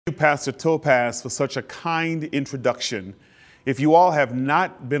Thank you, Pastor Topaz, for such a kind introduction. If you all have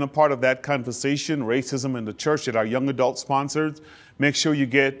not been a part of that conversation, Racism in the Church, that our young adult sponsors, make sure you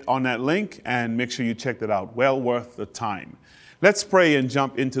get on that link and make sure you check that out. Well worth the time. Let's pray and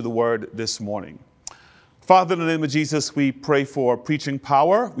jump into the word this morning. Father, in the name of Jesus, we pray for preaching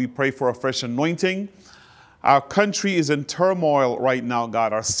power. We pray for a fresh anointing. Our country is in turmoil right now,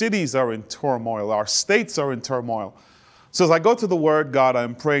 God. Our cities are in turmoil. Our states are in turmoil. So as I go to the word, God,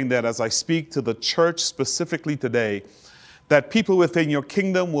 I'm praying that as I speak to the church specifically today, that people within your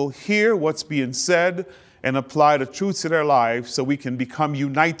kingdom will hear what's being said and apply the truths to their lives so we can become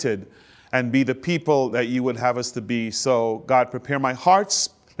united and be the people that you would have us to be. So God, prepare my hearts.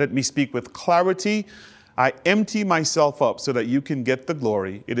 Let me speak with clarity. I empty myself up so that you can get the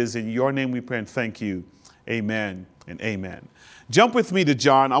glory. It is in your name we pray and thank you. Amen and amen. Jump with me to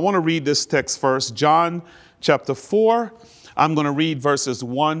John. I want to read this text first. John chapter 4. I'm going to read verses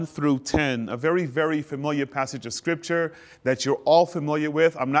 1 through 10, a very, very familiar passage of scripture that you're all familiar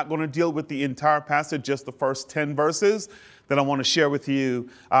with. I'm not going to deal with the entire passage, just the first 10 verses that I want to share with you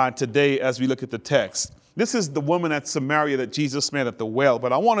today as we look at the text. This is the woman at Samaria that Jesus met at the well,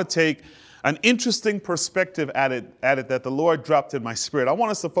 but I want to take an interesting perspective at it that the Lord dropped in my spirit. I want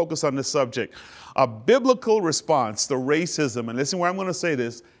us to focus on this subject, a biblical response to racism, and listen where I'm going to say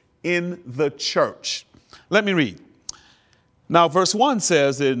this, in the church. Let me read. Now, verse 1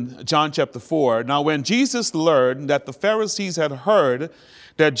 says in John chapter 4, now when Jesus learned that the Pharisees had heard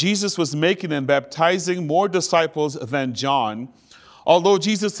that Jesus was making and baptizing more disciples than John, although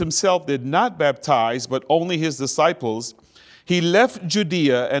Jesus himself did not baptize, but only his disciples, he left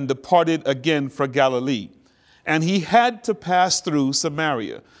Judea and departed again for Galilee. And he had to pass through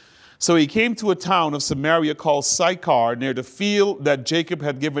Samaria. So he came to a town of Samaria called Sychar, near the field that Jacob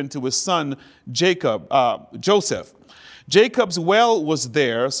had given to his son Joseph. Jacob's well was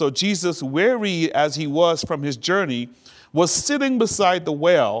there, so Jesus, weary as he was from his journey, was sitting beside the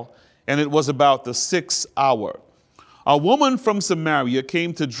well, and it was about the 6th hour. A woman from Samaria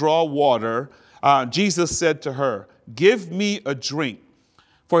came to draw water. Jesus said to her, "Give me a drink,"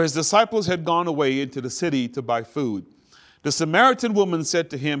 for his disciples had gone away into the city to buy food. The Samaritan woman said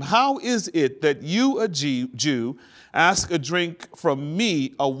to him, "How is it that you, a Jew, ask a drink from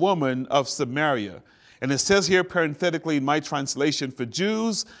me, a woman of Samaria?" And it says here parenthetically in my translation, "For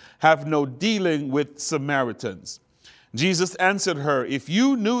Jews have no dealing with Samaritans." Jesus answered her, "If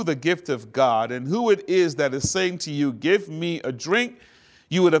you knew the gift of God and who it is that is saying to you, 'Give me a drink,'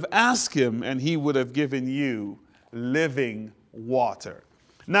 you would have asked him and he would have given you living water."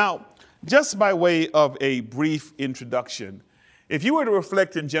 Now, just by way of a brief introduction, if you were to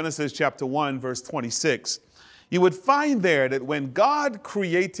reflect in Genesis chapter 1, verse 26, you would find there that when God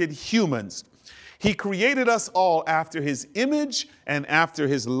created humans, he created us all after his image and after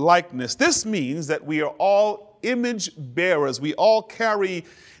his likeness. This means that we are all image bearers. We all carry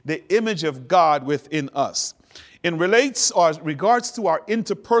the image of God within us. In regards to our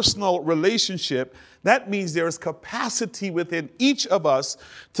interpersonal relationship, that means there is capacity within each of us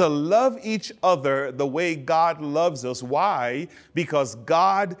to love each other the way God loves us. Why? Because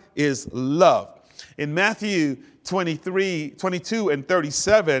God is love. In Matthew 22 and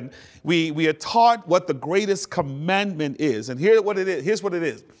 37, we are taught what the greatest commandment is. And here's what it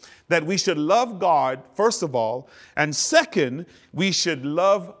is. That we should love God, first of all, and second, we should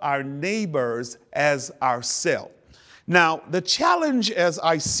love our neighbors as ourselves. Now, the challenge as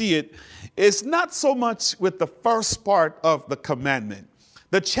I see it is not so much with the first part of the commandment.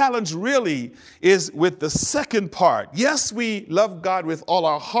 The challenge really is with the second part. Yes, we love God with all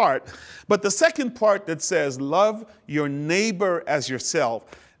our heart, but the second part that says love your neighbor as yourself,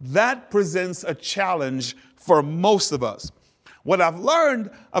 that presents a challenge for most of us. What I've learned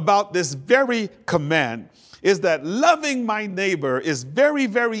about this very command is that loving my neighbor is very,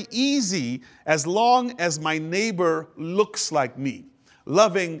 very easy as long as my neighbor looks like me.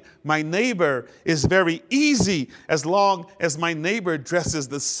 Loving my neighbor is very easy as long as my neighbor dresses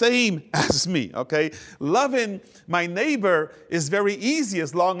the same as me, okay? Loving my neighbor is very easy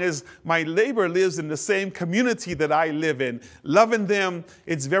as long as my neighbor lives in the same community that I live in. Loving them,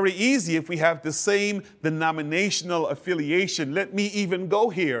 it's very easy if we have the same denominational affiliation. Let me even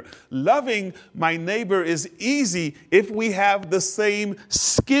go here. Loving my neighbor is easy if we have the same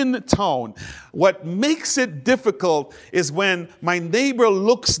skin tone. What makes it difficult is when my neighbor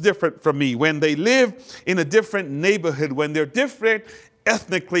looks different from me, when they live in a different neighborhood, when they're different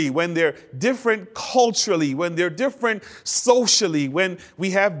ethnically, when they're different culturally, when they're different socially, when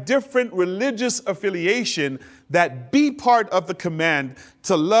we have different religious affiliation. That B part of the command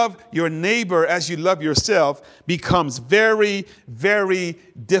to love your neighbor as you love yourself becomes very, very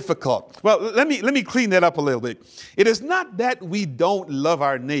difficult. Well, let me clean that up a little bit. It is not that we don't love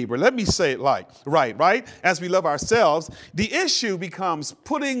our neighbor. Let me say it right? As we love ourselves, the issue becomes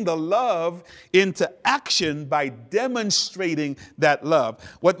putting the love into action by demonstrating that love.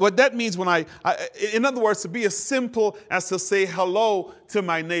 What that means in other words, to be as simple as to say hello to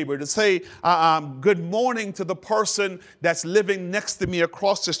my neighbor, to say good morning to the person that's living next to me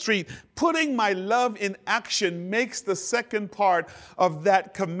across the street. Putting my love in action makes the second part of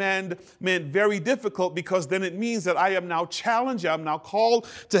that commandment very difficult, because then it means that I am now challenged, I'm now called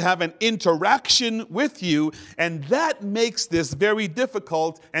to have an interaction with you, and that makes this very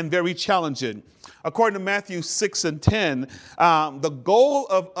difficult and very challenging. According to Matthew 6 and 10, the goal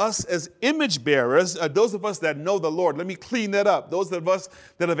of us as image bearers, those of us that know the Lord, let me clean that up. Those of us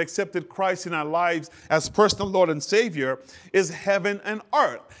that have accepted Christ in our lives as personal Lord and Savior, is heaven and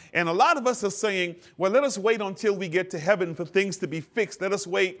earth. And a lot of us are saying, well, let us wait until we get to heaven for things to be fixed. Let us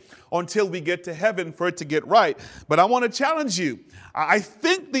wait until we get to heaven for it to get right. But I want to challenge you. I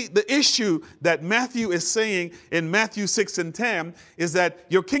think the issue that Matthew is saying in Matthew 6 and 10 is that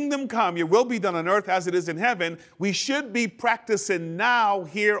your kingdom come, your will be done on earth as it is in heaven. We should be practicing now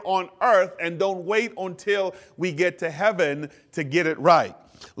here on earth, and don't wait until we get to heaven to get it right.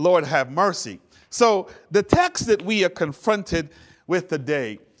 Lord have mercy. So the text that we are confronted with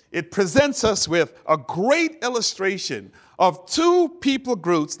today, it presents us with a great illustration of two people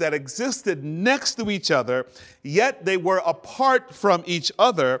groups that existed next to each other, yet they were apart from each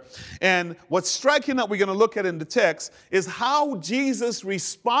other. And what's striking that we're going to look at in the text is how Jesus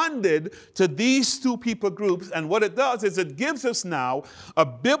responded to these two people groups. And what it does is it gives us now a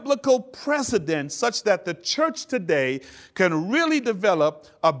biblical precedent such that the church today can really develop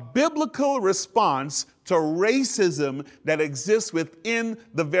a biblical response to racism that exists within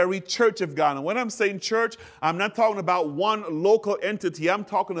the very church of God. And when I'm saying church, I'm not talking about one local entity. I'm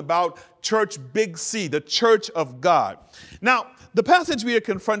talking about church big C, the church of God. Now, the passage we are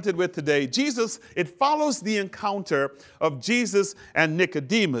confronted with today, it follows the encounter of Jesus and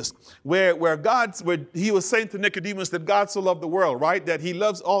Nicodemus, where he was saying to Nicodemus that God so loved the world, right? That he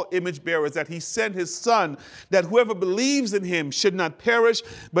loves all image bearers, that he sent his son, that whoever believes in him should not perish,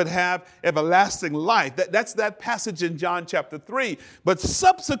 but have everlasting life. That's that passage in John chapter 3. But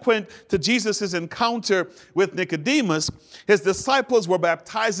subsequent to Jesus' encounter with Nicodemus, his disciples were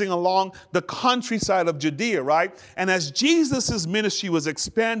baptizing along the countryside of Judea, right? And as Jesus' ministry was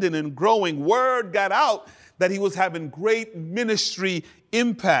expanding and growing, word got out that he was having great ministry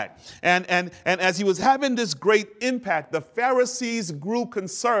impact. And as he was having this great impact, the Pharisees grew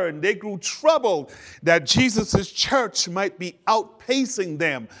concerned. They grew troubled that Jesus' church might be outpacing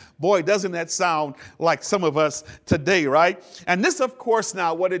them. Boy, doesn't that sound like some of us today, right? And this, of course,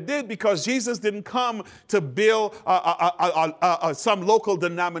 now what it did, because Jesus didn't come to build some local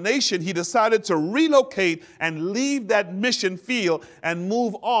denomination, he decided to relocate and leave that mission field and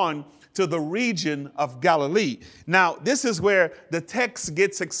move on to the region of Galilee. Now, this is where the text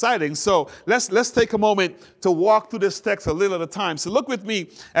gets exciting. So let's take a moment to walk through this text a little at a time. So look with me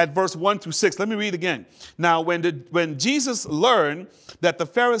at verse 1 through 6. Let me read again. Now, when Jesus learned that the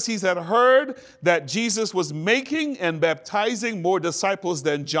Pharisees had heard that Jesus was making and baptizing more disciples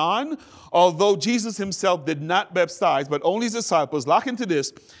than John, although Jesus himself did not baptize, but only his disciples, lock into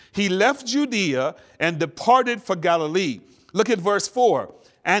this, he left Judea and departed for Galilee. Look at verse 4.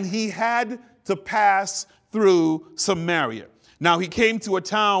 And he had to pass through Samaria. Now he came to a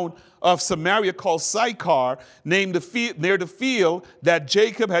town of Samaria called Sychar, near the field that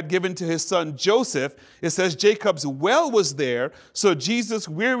Jacob had given to his son Joseph. It says Jacob's well was there. So Jesus,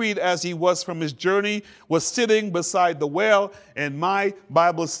 wearied as he was from his journey, was sitting beside the well. And my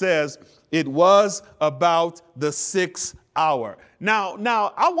Bible says it was about the 6th hour. Now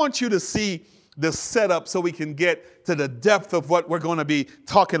I want you to see the setup so we can get to the depth of what we're going to be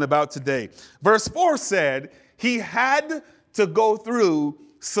talking about today. Verse 4 said he had to go through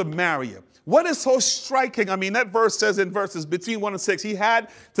Samaria. What is so striking? I mean, that verse says in verses between 1 and 6, he had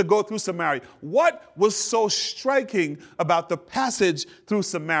to go through Samaria. What was so striking about the passage through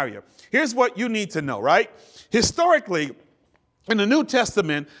Samaria? Here's what you need to know, right? Historically, in the New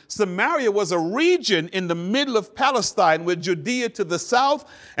Testament, Samaria was a region in the middle of Palestine, with Judea to the south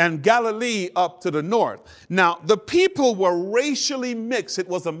and Galilee up to the north. Now, the people were racially mixed. It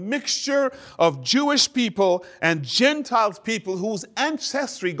was a mixture of Jewish people and Gentile people whose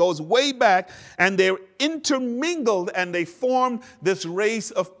ancestry goes way back, and their intermingled and they formed this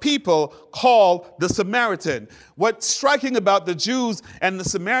race of people called the Samaritan. What's striking about the Jews and the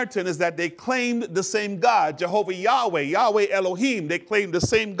Samaritan is that they claimed the same God, Jehovah Yahweh, Yahweh Elohim. They claimed the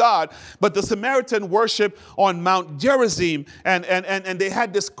same God, but the Samaritan worshiped on Mount Gerizim, and they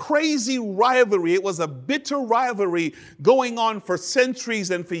had this crazy rivalry. It was a bitter rivalry going on for centuries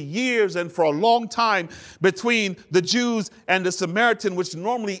and for years and for a long time between the Jews and the Samaritan, which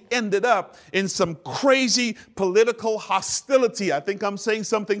normally ended up in some crazy political hostility. I think I'm saying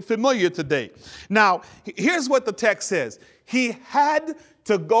something familiar today. Now, here's what the text says. He had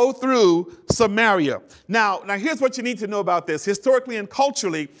to go through Samaria. Now, here's what you need to know about this. Historically and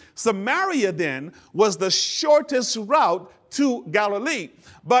culturally, Samaria then was the shortest route to Galilee.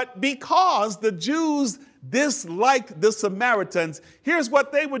 But because the Jews disliked the Samaritans, here's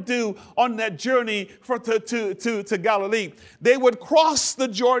what they would do on that journey to Galilee. They would cross the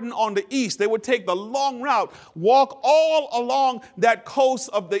Jordan on the east. They would take the long route, walk all along that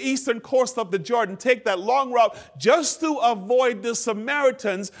coast of the eastern coast of the Jordan, take that long route just to avoid the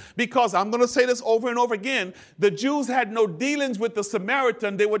Samaritans, because I'm going to say this over and over again, the Jews had no dealings with the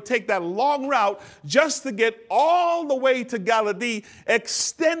Samaritan. They would take that long route just to get all the way to Galilee,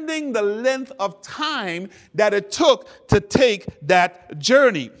 extending the length of time that it took to take that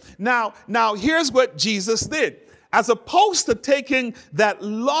journey. Now, here's what Jesus did. As opposed to taking that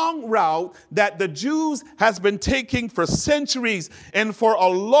long route that the Jews has been taking for centuries and for a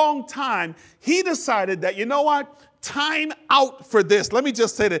long time, he decided that, you know what? Time out for this. Let me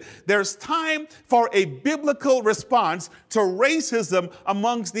just say that there's time for a biblical response to racism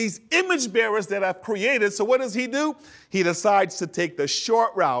amongst these image bearers that I've created. So what does he do? He decides to take the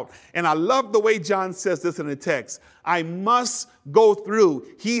short route. And I love the way John says this in the text. I must go through.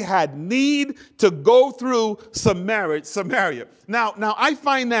 He had need to go through Samaria. Now I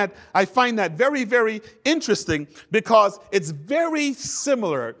find that very, very interesting, because it's very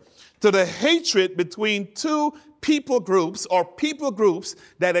similar to the hatred between two people groups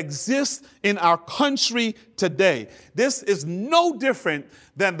that exist in our country today. This is no different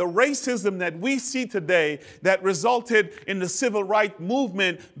than the racism that we see today that resulted in the civil rights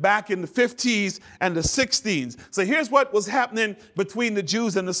movement back in the 50s and the 60s. So here's what was happening between the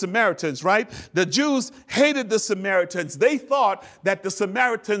Jews and the Samaritans, right? The Jews hated the Samaritans. They thought that the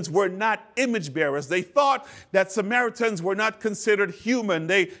Samaritans were not image bearers. They thought that Samaritans were not considered human.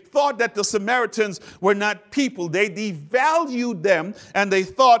 They thought that the Samaritans were not people. They devalued them, and they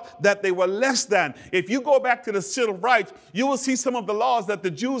thought that they were less than. If you go back to the civil rights, you will see some of the laws that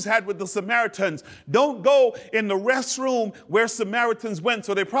the Jews had with the Samaritans. Don't go in the restroom where Samaritans went.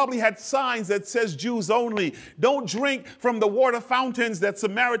 So they probably had signs that says Jews only. Don't drink from the water fountains that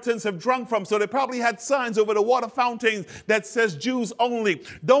Samaritans have drunk from. So they probably had signs over the water fountains that says Jews only.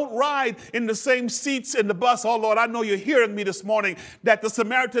 Don't ride in the same seats in the bus. Oh Lord, I know you're hearing me this morning, that the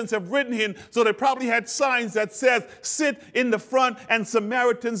Samaritans have ridden in. So they probably had signs that says sit in the front and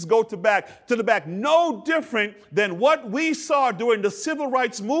Samaritans go to the back. No different than what we saw during the civil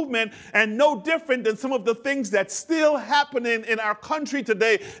rights movement, and no different than some of the things that's still happening in our country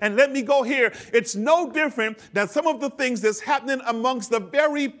today. And let me go here. It's no different than some of the things that's happening amongst the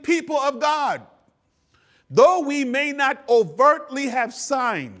very people of God. Though we may not overtly have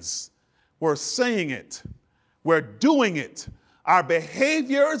signs, we're saying it. We're doing it. Our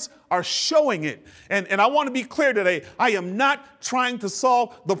behaviors are showing it. And I want to be clear today. I am not trying to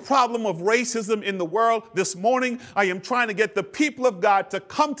solve the problem of racism in the world this morning. I am trying to get the people of God to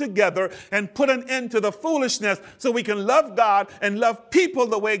come together and put an end to the foolishness so we can love God and love people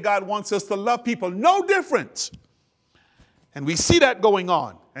the way God wants us to love people. No different. And we see that going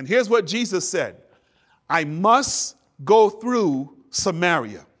on. And here's what Jesus said. I must go through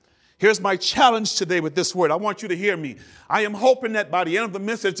Samaria. Here's my challenge today with this word. I want you to hear me. I am hoping that by the end of the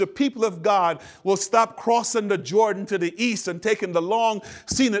message, the people of God will stop crossing the Jordan to the east and taking the long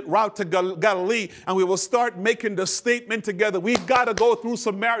scenic route to Galilee, and we will start making the statement together. We've got to go through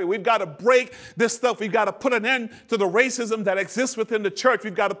Samaria. We've got to break this stuff. We've got to put an end to the racism that exists within the church.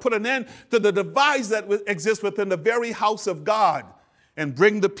 We've got to put an end to the divides that exist within the very house of God and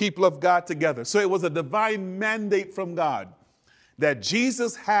bring the people of God together. So it was a divine mandate from God that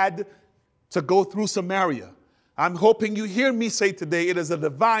Jesus had to go through Samaria. I'm hoping you hear me say today, it is a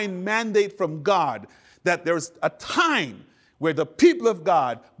divine mandate from God that there's a time where the people of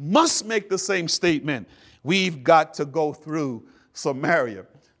God must make the same statement. We've got to go through Samaria.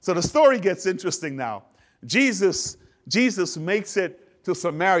 So the story gets interesting now. Jesus makes it to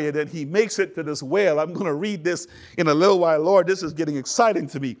Samaria, then he makes it to this well. I'm going to read this in a little while. Lord, this is getting exciting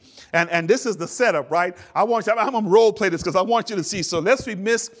to me. And this is the setup, right? I'm going to role play this because I want you to see. So lest we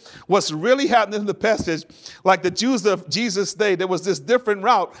miss what's really happening in the passage, like the Jews of Jesus' day, there was this different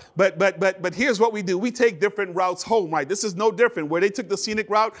route. But here's what we do. We take different routes home, right? This is no different. Where they took the scenic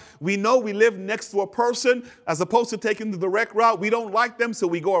route, we know we live next to a person as opposed to taking the direct route. We don't like them, so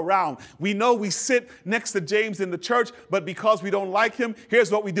we go around. We know we sit next to James in the church, but because we don't like him,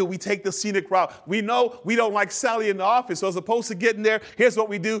 here's what we do. We take the scenic route. We know we don't like Sally in the office, so as opposed to getting there, here's what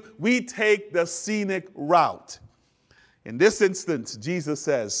we do. We take the scenic route. In this instance, Jesus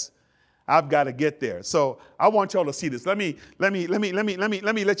says, I've got to get there. So I want y'all to see this. Let me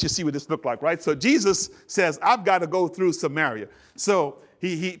let you see what this looked like, right? So Jesus says, I've got to go through Samaria. So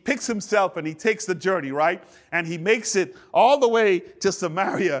he picks himself and he takes the journey, right? And he makes it all the way to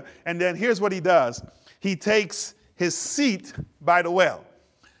Samaria. And then here's what he does. He takes his seat by the well.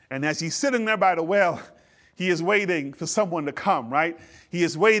 And as he's sitting there by the well, he is waiting for someone to come, right? He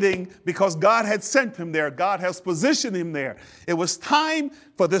is waiting because God had sent him there. God has positioned him there. It was time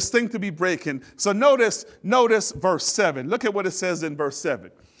for this thing to be breaking. So notice verse 7. Look at what it says in verse 7.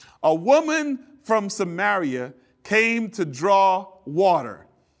 A woman from Samaria came to draw water.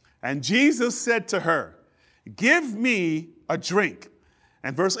 And Jesus said to her, give me a drink.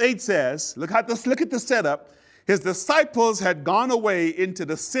 And verse 8 says, look at the setup. His disciples had gone away into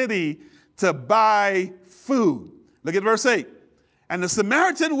the city to buy food. Look at verse 8. And the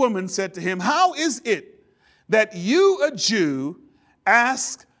Samaritan woman said to him, how is it that you, a Jew,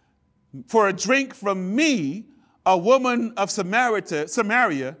 ask for a drink from me, a woman of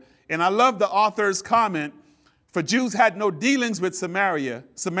Samaria? And I love the author's comment, for Jews had no dealings with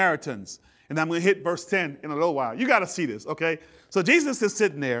Samaritans. And I'm going to hit verse 10 in a little while. You got to see this, okay? So Jesus is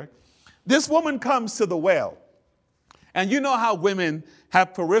sitting there. This woman comes to the well. And you know how women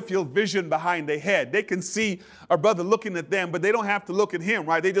have peripheral vision behind their head. They can see a brother looking at them, but they don't have to look at him,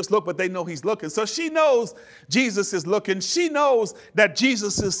 right? They just look, but they know he's looking. So she knows Jesus is looking. She knows that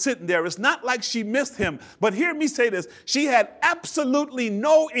Jesus is sitting there. It's not like she missed him. But hear me say this. She had absolutely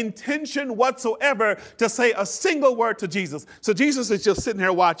no intention whatsoever to say a single word to Jesus. So Jesus is just sitting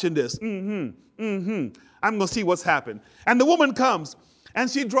here watching this. I'm going to see what's happened. And the woman comes and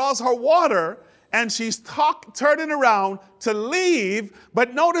she draws her water. And she's turning around to leave.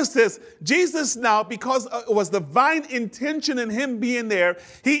 But notice this, Jesus now, because it was divine intention in him being there,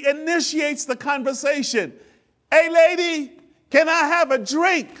 he initiates the conversation. Hey, lady, can I have a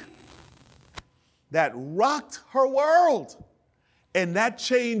drink? That rocked her world. And that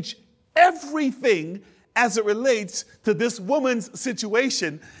changed everything as it relates to this woman's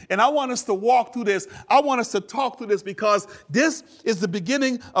situation. And I want us to walk through this. I want us to talk through this because this is the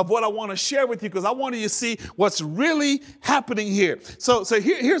beginning of what I want to share with you because I want you to see what's really happening here. So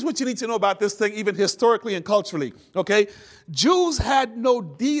here's what you need to know about this thing, even historically and culturally, okay? Jews had no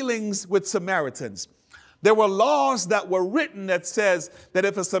dealings with Samaritans. There were laws that were written that says that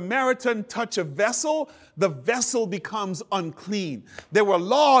if a Samaritan touch a vessel, the vessel becomes unclean. There were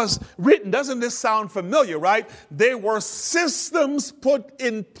laws written. Doesn't this sound familiar, right? There were systems put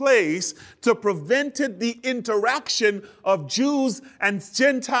in place to prevent the interaction of Jews and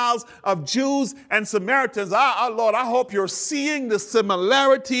Gentiles, of Jews and Samaritans. Lord, I hope you're seeing the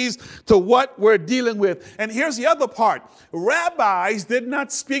similarities to what we're dealing with. And here's the other part. Rabbis did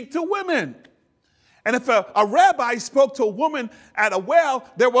not speak to women. And if a rabbi spoke to a woman at a well,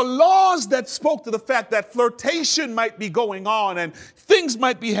 there were laws that spoke to the fact that flirtation might be going on and things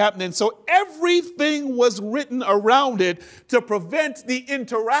might be happening. So everything was written around it to prevent the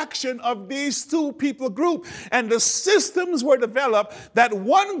interaction of these two people group. And the systems were developed that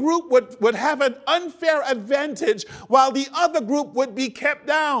one group would have an unfair advantage while the other group would be kept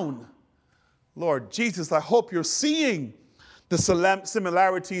down. Lord Jesus, I hope you're seeing the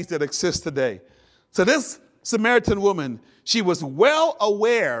similarities that exist today. So this Samaritan woman, she was well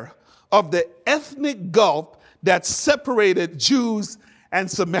aware of the ethnic gulf that separated Jews and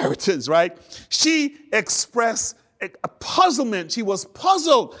Samaritans, right? She expressed a puzzlement. She was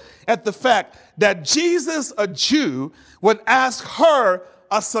puzzled at the fact that Jesus, a Jew, would ask her,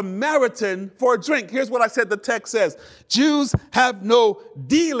 a Samaritan, for a drink. Here's what I said the text says. Jews have no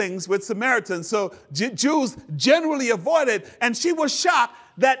dealings with Samaritans. So Jews generally avoided, and she was shocked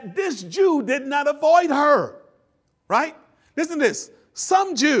that this Jew did not avoid her, right? Listen to this.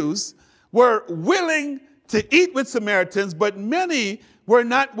 Some Jews were willing to eat with Samaritans, but many were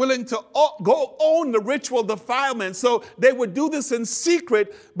not willing to go own the ritual defilement. So they would do this in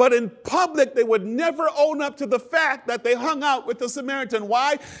secret, but in public, they would never own up to the fact that they hung out with the Samaritan.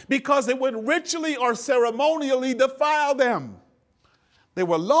 Why? Because it would ritually or ceremonially defile them. There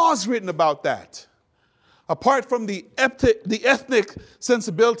were laws written about that. Apart from the ethnic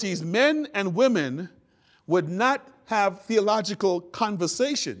sensibilities, men and women would not have theological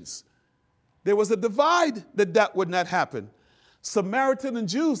conversations. There was a divide that would not happen. Samaritan and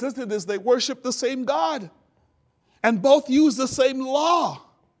Jews, listen to this, they worship the same God and both use the same law,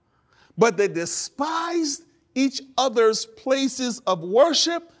 but they despised each other's places of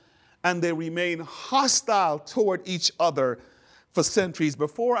worship and they remain hostile toward each other for centuries.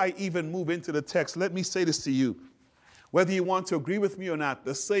 Before I even move into the text, let me say this to you. Whether you want to agree with me or not,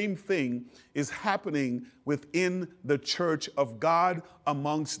 the same thing is happening within the church of God,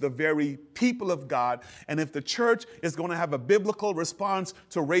 amongst the very people of God. And if the church is going to have a biblical response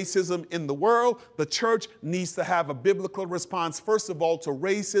to racism in the world, the church needs to have a biblical response, first of all, to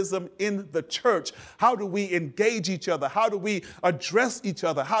racism in the church. How do we engage each other? How do we address each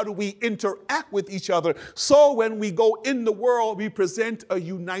other? How do we interact with each other? So when we go in the world, we present a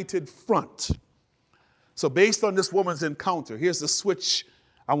united front. So based on this woman's encounter, here's the switch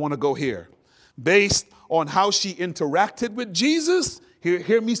I want to go here. Based on how she interacted with Jesus,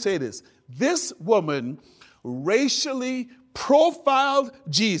 hear me say this. This woman racially profiled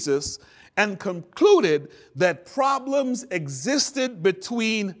Jesus and concluded that problems existed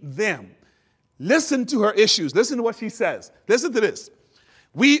between them. Listen to her issues. Listen to what she says. Listen to this.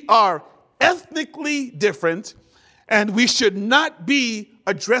 We are ethnically different, and we should not be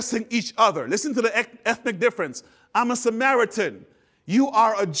addressing each other. Listen to the ethnic difference. I'm a Samaritan. You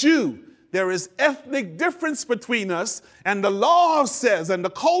are a Jew. There is ethnic difference between us, and the law says, and the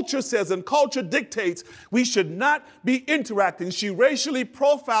culture says, and culture dictates, we should not be interacting. She racially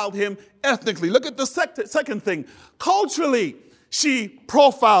profiled him ethnically. Look at the second thing. Culturally, she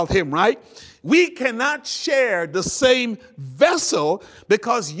profiled him, right? We cannot share the same vessel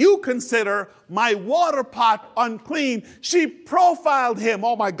because you consider my water pot unclean. She profiled him.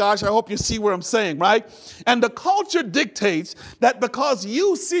 Oh my gosh, I hope you see what I'm saying, right? And the culture dictates that because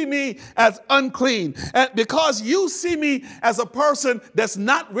you see me as unclean, and because you see me as a person that's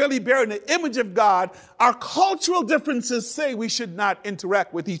not really bearing the image of God, our cultural differences say we should not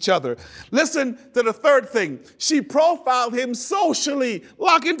interact with each other. Listen to the third thing. She profiled him socially.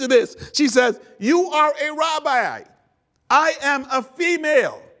 Lock into this. She says, you are a rabbi. I am a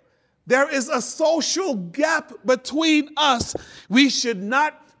female. There is a social gap between us. We should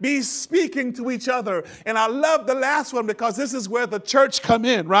not be speaking to each other. And I love the last one because this is where the church come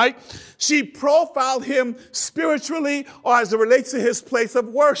in, right? She profiled him spiritually or as it relates to his place of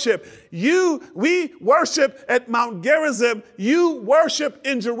worship. We worship at Mount Gerizim. You worship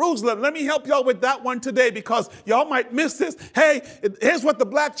in Jerusalem. Let me help y'all with that one today because y'all might miss this. Hey, here's what the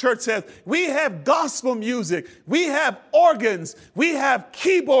black church says. We have gospel music. We have organs. We have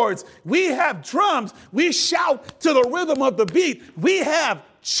keyboards. We have drums. We shout to the rhythm of the beat. We have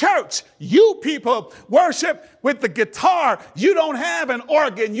church. You people worship with the guitar. You don't have an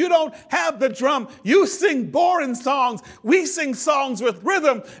organ. You don't have the drum. You sing boring songs. We sing songs with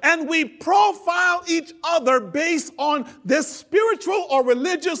rhythm, and we profile each other based on this spiritual or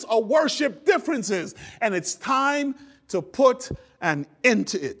religious or worship differences. And it's time to put an end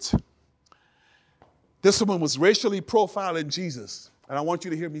to it. This woman was racially profiling Jesus. And I want you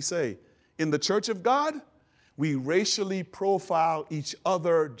to hear me say, in the church of God, we racially profile each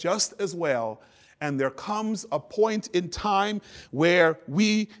other just as well. And there comes a point in time where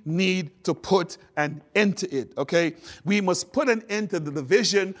we need to put an end to it, okay? We must put an end to the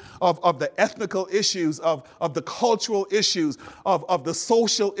division of the ethnical issues, of the cultural issues, of the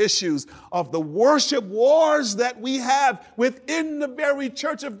social issues, of the worship wars that we have within the very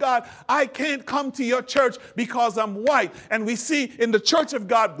church of God. I can't come to your church because I'm white. And we see in the church of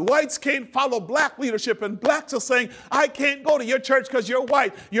God, whites can't follow black leadership, and blacks are saying, I can't go to your church because you're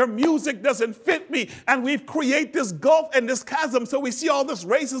white. Your music doesn't fit me. And we've created this gulf and this chasm. So we see all this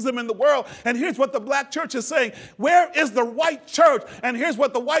racism in the world. And here's what the black church is saying. Where is the white church? And here's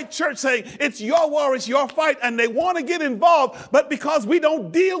what the white church saying. It's your war, it's your fight. And they want to get involved. But because we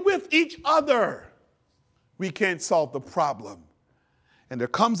don't deal with each other, we can't solve the problem. And there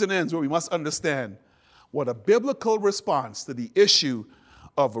comes an end where we must understand what a biblical response to the issue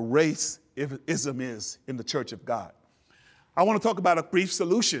of racism is in the church of God. I want to talk about a brief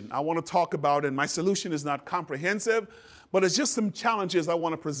solution. I want to talk about, and my solution is not comprehensive, but it's just some challenges I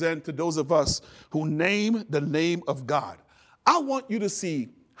want to present to those of us who name the name of God. I want you to see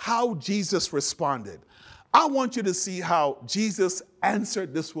how Jesus responded. I want you to see how Jesus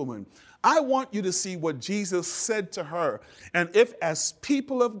answered this woman. I want you to see what Jesus said to her. And if as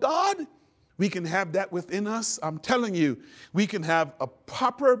people of God, we can have that within us, I'm telling you, we can have a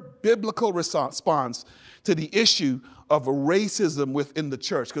proper biblical response to the issue of racism within the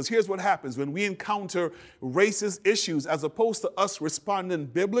church. Because here's what happens when we encounter racist issues, as opposed to us responding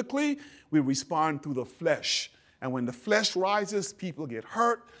biblically, we respond through the flesh. And when the flesh rises, people get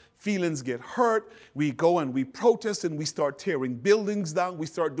hurt. Feelings get hurt. We go and we protest and we start tearing buildings down. We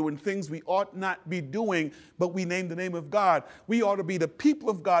start doing things we ought not be doing, but we name the name of God. We ought to be the people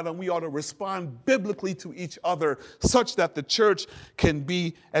of God, and we ought to respond biblically to each other such that the church can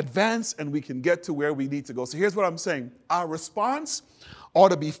be advanced and we can get to where we need to go. So here's what I'm saying. Our response ought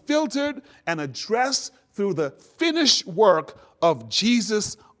to be filtered and addressed through the finished work of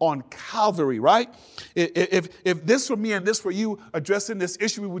Jesus on Calvary, right? If this were me and this were you addressing this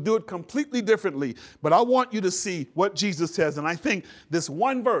issue, we would do it completely differently. But I want you to see what Jesus says. And I think this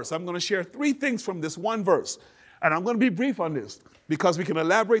one verse, I'm going to share 3 things from this one verse. And I'm going to be brief on this because we can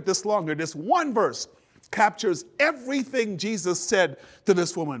elaborate this longer. This one verse captures everything Jesus said to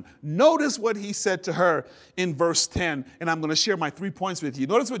this woman. Notice what he said to her in verse 10. And I'm going to share my 3 points with you.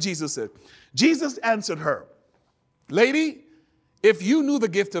 Notice what Jesus said. Jesus answered her, "Lady, if you knew the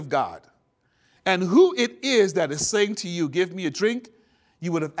gift of God and who it is that is saying to you, 'Give me a drink,'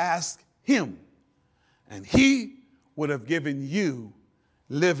 you would have asked him, and he would have given you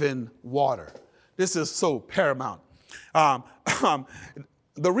living water." This is so paramount.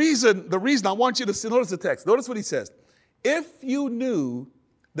 The reason I want you to see, notice the text. Notice what he says. If you knew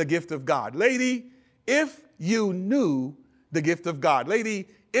the gift of God. Lady, if you knew the gift of God. Lady,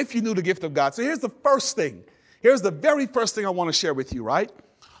 if you knew the gift of God. So here's the first thing. Here's the very first thing I want to share with you, right?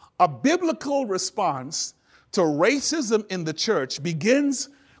 A biblical response to racism in the church begins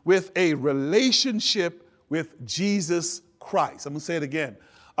with a relationship with Jesus Christ. I'm going to say it again.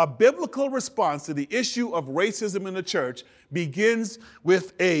 A biblical response to the issue of racism in the church begins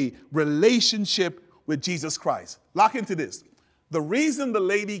with a relationship with Jesus Christ. Lock into this. The reason the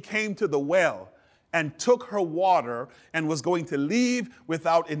lady came to the well and took her water and was going to leave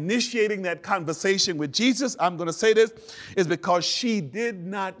without initiating that conversation with Jesus, I'm going to say this, is because she did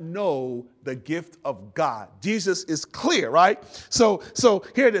not know the gift of God. Jesus is clear, right? So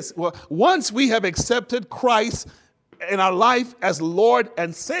here it is. Well, once we have accepted Christ in our life as Lord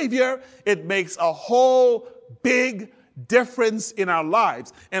and Savior, it makes a whole big difference in our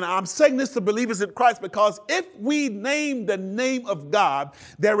lives. And I'm saying this to believers in Christ because if we name the name of God,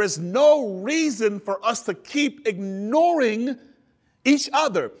 there is no reason for us to keep ignoring each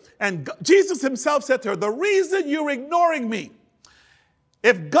other. And Jesus himself said to her, "The reason you're ignoring me,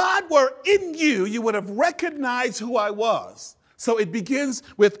 if God were in you, you would have recognized who I was." So it begins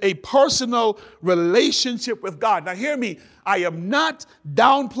with a personal relationship with God. Now hear me, I am not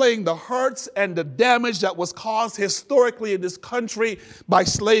downplaying the hurts and the damage that was caused historically in this country by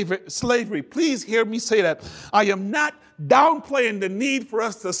slavery. Please hear me say that. I am not downplaying the need for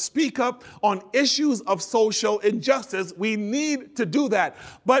us to speak up on issues of social injustice. We need to do that.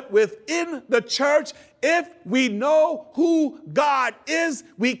 But within the church, if we know who God is,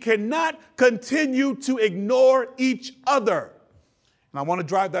 we cannot continue to ignore each other. And I want to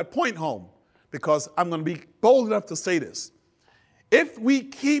drive that point home because I'm going to be bold enough to say this. If we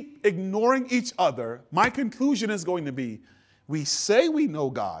keep ignoring each other, my conclusion is going to be, we say we know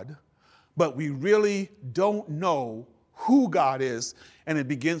God, but we really don't know who God is, and it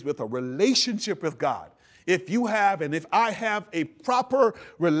begins with a relationship with God. If you have, and if I have a proper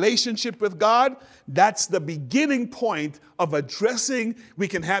relationship with God, that's the beginning point of addressing. We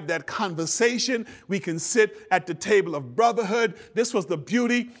can have that conversation. We can sit at the table of brotherhood. This was the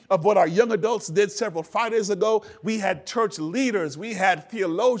beauty of what our young adults did several Fridays ago. We had church leaders. We had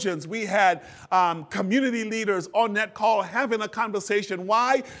theologians. We had community leaders on that call having a conversation.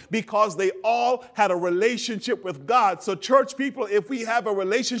 Why? Because they all had a relationship with God. So church people, if we have a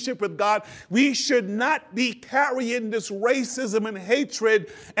relationship with God, we should not be carrying this racism and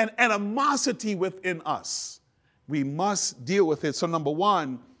hatred and animosity within us. We must deal with it. So number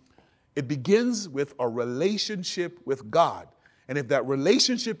one, it begins with a relationship with God. And if that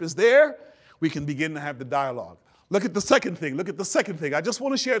relationship is there, we can begin to have the dialogue. Look at the second thing. Look at the second thing. I just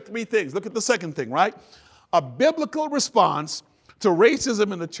want to share 3 things. Look at the second thing, right? A biblical response to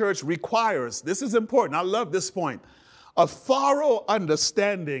racism in the church requires, this is important, I love this point, a thorough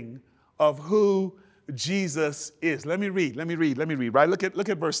understanding of who Jesus is. Let me read, right? Look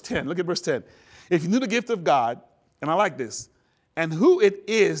at verse 10. Look at verse 10. If you knew the gift of God, and I like this, and who it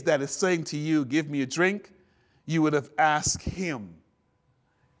is that is saying to you, "Give me a drink," you would have asked him,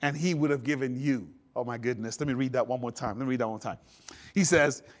 and he would have given you. Oh my goodness. Let me read that one more time. He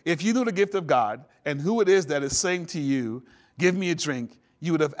says, if you knew the gift of God, and who it is that is saying to you, "Give me a drink,"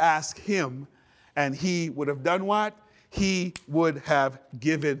 you would have asked him, and he would have done what? He would have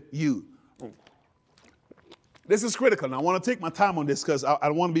given you. This is critical, and I want to take my time on this because I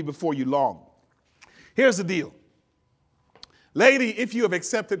don't want to be before you long. Here's the deal. Lady, if you have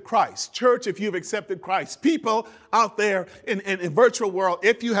accepted Christ, church, if you have accepted Christ, people out there in virtual world,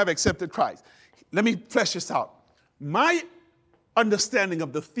 if you have accepted Christ, let me flesh this out. My understanding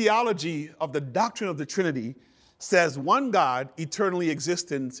of the theology of the doctrine of the Trinity says one God eternally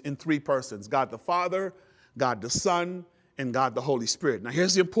exists in three persons, God the Father, God the Son, and God the Holy Spirit. Now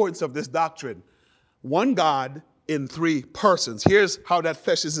here's the importance of this doctrine. One God in three persons. Here's how that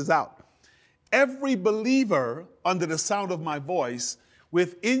fleshes this out. Every believer under the sound of my voice,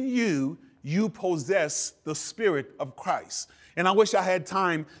 within you, you possess the Spirit of Christ. And I wish I had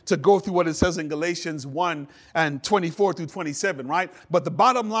time to go through what it says in Galatians 1 and 24 through 27, right? But the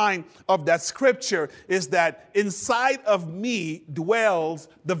bottom line of that scripture is that inside of me dwells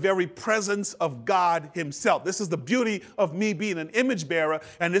the very presence of God himself. This is the beauty of me being an image bearer,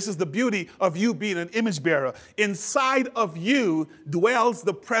 and this is the beauty of you being an image bearer. Inside of you dwells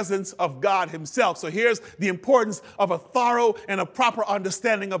the presence of God himself. So here's the importance of a thorough and a proper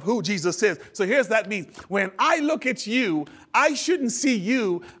understanding of who Jesus is. So here's that means. When I look at you, I shouldn't see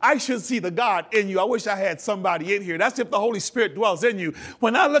you. I should see the God in you. I wish I had somebody in here. That's if the Holy Spirit dwells in you.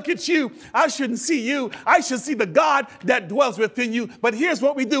 When I look at you, I shouldn't see you. I should see the God that dwells within you. But here's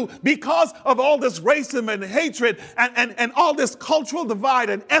what we do. Because of all this racism and hatred and all this cultural divide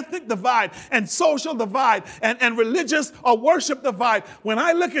and ethnic divide and social divide and religious or worship divide, when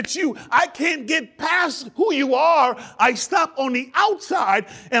I look at you, I can't get past who you are. I stop on the outside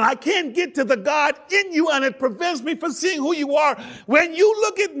and I can't get to the God in you, and it prevents me from seeing who you are. When you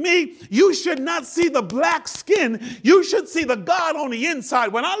look at me, you should not see the black skin. You should see the God on the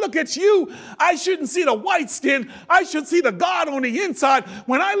inside. When I look at you, I shouldn't see the white skin. I should see the God on the inside.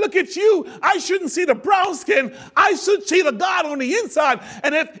 When I look at you, I shouldn't see the brown skin. I should see the God on the inside.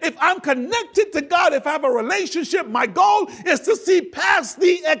 And if I'm connected to God, if I have a relationship, my goal is to see past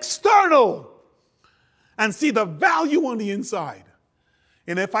the external and see the value on the inside.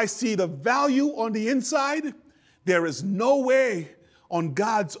 And if I see the value on the inside, there is no way on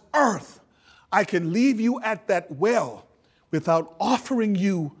God's earth I can leave you at that well without offering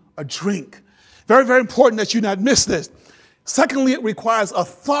you a drink. Very, very important that you not miss this. Secondly, it requires a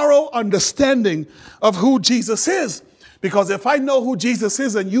thorough understanding of who Jesus is. Because if I know who Jesus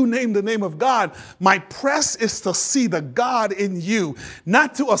is and you name the name of God, my press is to see the God in you,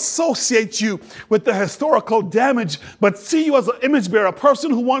 not to associate you with the historical damage, but see you as an image bearer, a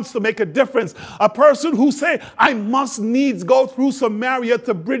person who wants to make a difference, a person who say, I must needs go through Samaria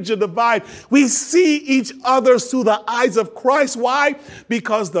to bridge the divide. We see each other through the eyes of Christ. Why?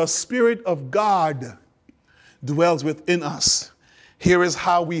 Because the Spirit of God dwells within us. Here is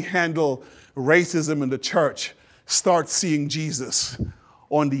how we handle racism in the church. Start seeing Jesus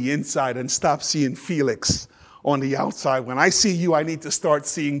on the inside and stop seeing Felix on the outside. When I see you, I need to start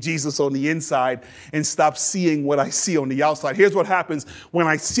seeing Jesus on the inside and stop seeing what I see on the outside. Here's what happens. When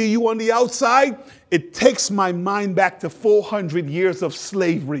I see you on the outside, it takes my mind back to 400 years of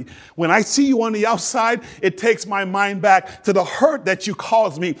slavery. When I see you on the outside, it takes my mind back to the hurt that you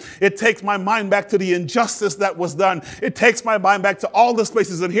caused me. It takes my mind back to the injustice that was done. It takes my mind back to all those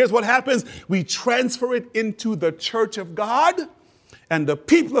places. And here's what happens. We transfer it into the church of God, and the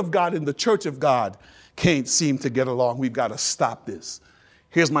people of God in the church of God can't seem to get along. We've got to stop this.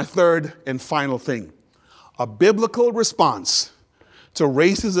 Here's my third and final thing. A biblical response to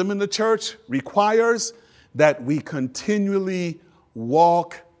racism in the church requires that we continually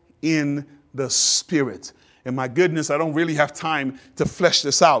walk in the Spirit. And my goodness, I don't really have time to flesh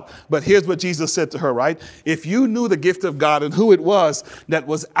this out. But here's what Jesus said to her, right? If you knew the gift of God and who it was that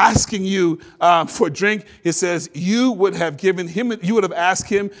was asking you for drink, it says you would have given him, you would have asked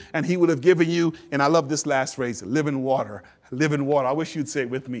him and he would have given you. And I love this last phrase, living water. Living water. I wish you'd say it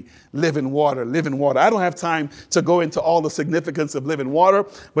with me. Living water, living water. I don't have time to go into all the significance of living water,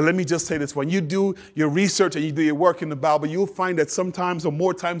 but let me just say this. When you do your research and you do your work in the Bible, you'll find that sometimes or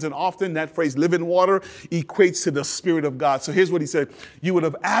more times than often, that phrase living water equates to the Spirit of God. So here's what he said. You would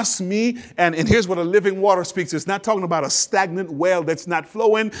have asked me, and here's what a living water speaks. It's not talking about a stagnant well that's not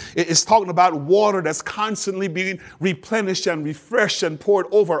flowing. It's talking about water that's constantly being replenished and refreshed and poured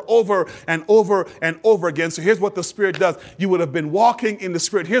over and over and over again. So here's what the Spirit does. you would have been walking in the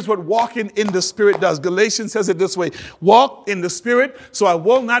Spirit. Here's what walking in the Spirit does. Galatians says it this way: walk in the Spirit so I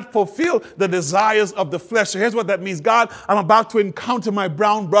will not fulfill the desires of the flesh. So here's what that means. God, I'm about to encounter my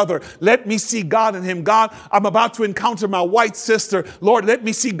brown brother. Let me see God in him. God, I'm about to encounter my white sister. Lord, let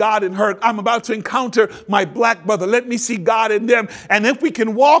me see God in her. I'm about to encounter my black brother. Let me see God in them. And if we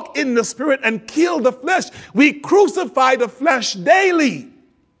can walk in the Spirit and kill the flesh, we crucify the flesh daily,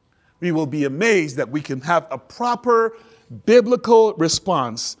 we will be amazed that we can have a proper biblical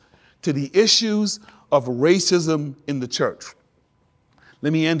response to the issues of racism in the church.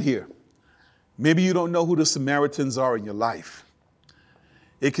 Let me end here. Maybe you don't know who the Samaritans are in your life.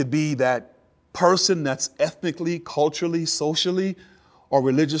 It could be that person that's ethnically, culturally, socially, or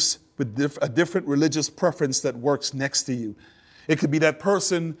religious with a different religious preference that works next to you. It could be that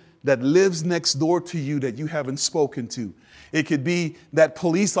person that lives next door to you that you haven't spoken to. It could be that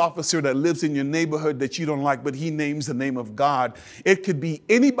police officer that lives in your neighborhood that you don't like, but he names the name of God. It could be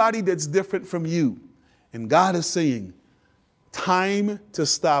anybody that's different from you. And God is saying, time to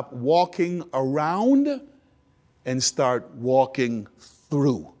stop walking around and start walking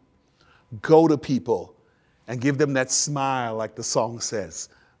through. Go to people and give them that smile like the song says.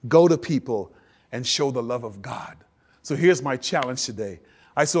 Go to people and show the love of God. So here's my challenge today.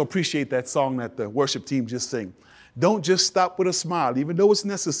 I so appreciate that song that the worship team just sang. Don't just stop with a smile, even though it's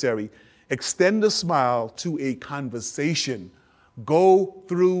necessary. Extend the smile to a conversation. Go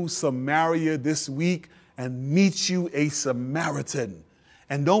through Samaria this week and meet you a Samaritan.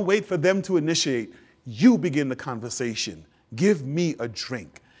 And don't wait for them to initiate. You begin the conversation. Give me a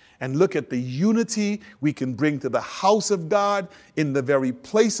drink. And look at the unity we can bring to the house of God, in the very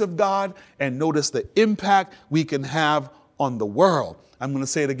place of God, and notice the impact we can have on the world. I'm going to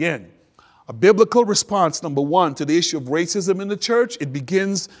say it again. A biblical response, number one, to the issue of racism in the church, it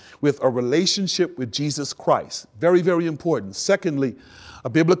begins with a relationship with Jesus Christ. Very, very important. Secondly, a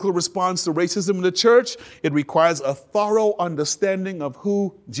biblical response to racism in the church, it requires a thorough understanding of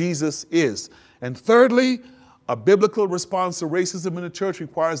who Jesus is. And thirdly, a biblical response to racism in the church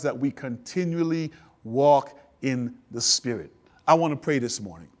requires that we continually walk in the Spirit. I want to pray this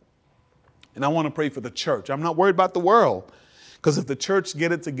morning. And I want to pray for the church. I'm not worried about the world, because if the church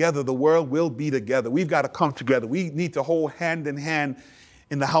get it together, the world will be together. We've got to come together. We need to hold hand in hand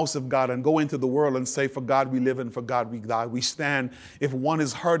in the house of God and go into the world and say, for God we live and for God we die. We stand. If one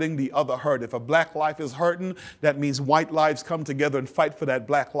is hurting, the other hurt. If a black life is hurting, that means white lives come together and fight for that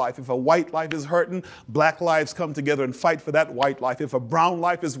black life. If a white life is hurting, black lives come together and fight for that white life. If a brown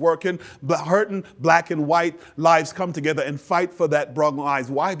life is hurting, black and white lives come together and fight for that brown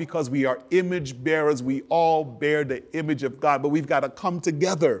lives. Why? Because we are image bearers. We all bear the image of God, but we've got to come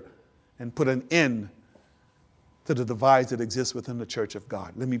together and put an end to the divides that exist within the church of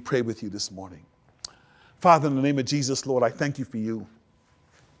God. Let me pray with you this morning. Father, in the name of Jesus, Lord, I thank you for you.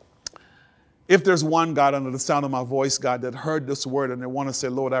 If there's one, God, under the sound of my voice, God, that heard this word and they want to say,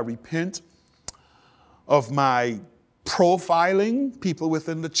 Lord, I repent of my profiling people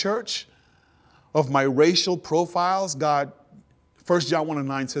within the church, of my racial profiles, God, 1 John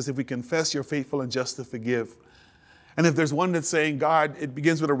 1:9 says, if we confess, you're faithful and just to forgive. And if there's one that's saying, God, it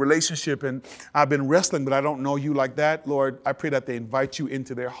begins with a relationship and I've been wrestling, but I don't know you like that, Lord, I pray that they invite you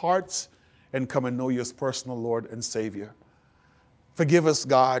into their hearts and come and know you as personal Lord and Savior. Forgive us,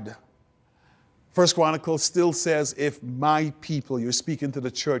 God. First Chronicles still says, if my people, you're speaking to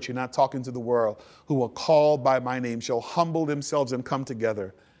the church, you're not talking to the world, who are called by my name shall humble themselves and come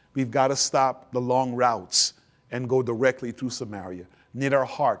together. We've got to stop the long routes and go directly through Samaria. Knit our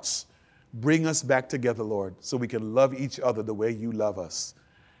hearts. Bring us back together, Lord, so we can love each other the way you love us.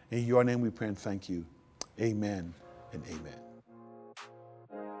 In your name we pray and thank you. Amen and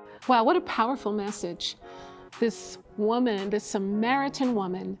amen. Wow, what a powerful message. This woman, this Samaritan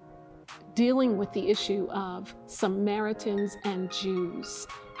woman, dealing with the issue of Samaritans and Jews,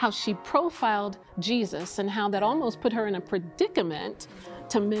 how she profiled Jesus and how that almost put her in a predicament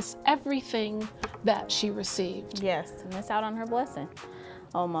to miss everything that she received. Yes, to miss out on her blessing.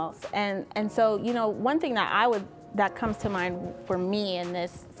 Almost. And so, you know, one thing that comes to mind for me in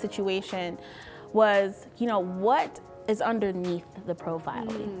this situation was, you know, what is underneath the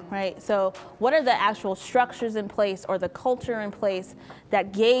profiling, right? So what are the actual structures in place or the culture in place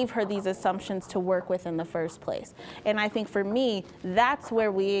that gave her these assumptions to work with in the first place? And I think for me, that's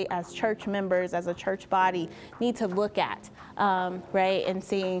where we as church members, as a church body, need to look at, right? And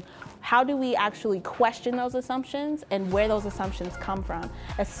seeing how do we actually question those assumptions and where those assumptions come from,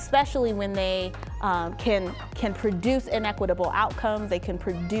 especially when they can produce inequitable outcomes, they can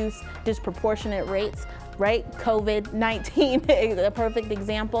produce disproportionate rates, right? COVID-19, a perfect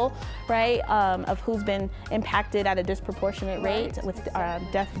example, right, of who's been impacted at a disproportionate rate with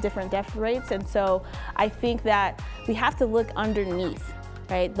different death rates. And so I think that we have to look underneath,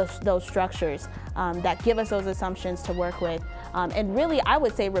 right, those structures that give us those assumptions to work with. And really, I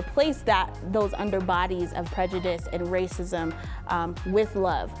would say replace those underbodies of prejudice and racism with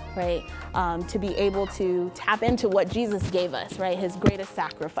love, right? To be able to tap into what Jesus gave us, right? His greatest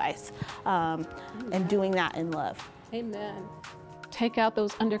sacrifice, and doing that in love. Amen. Take out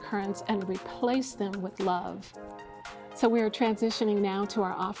those undercurrents and replace them with love. So we are transitioning now to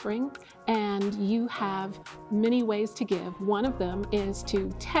our offering, and you have many ways to give. One of them is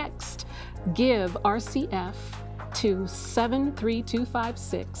to text GIVE RCF to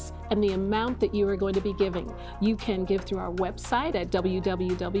 73256 and the amount that you are going to be giving. You can give through our website at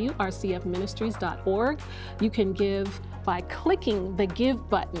www.rcfministries.org. You can give by clicking the Give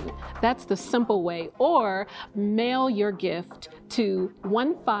button. That's the simple way. Or mail your gift to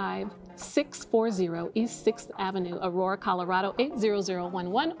 15640 East 6th Avenue, Aurora, Colorado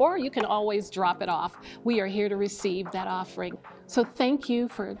 80011, or you can always drop it off. We are here to receive that offering. So thank you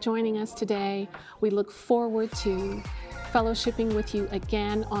for joining us today. We look forward to fellowshipping with you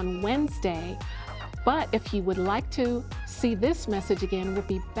again on Wednesday. But if you would like to see this message again, we'll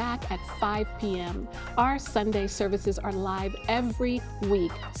be back at 5 p.m. Our Sunday services are live every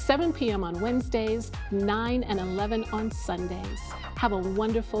week, 7 p.m. on Wednesdays, 9 and 11 on Sundays. Have a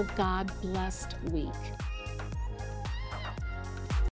wonderful, God-blessed week.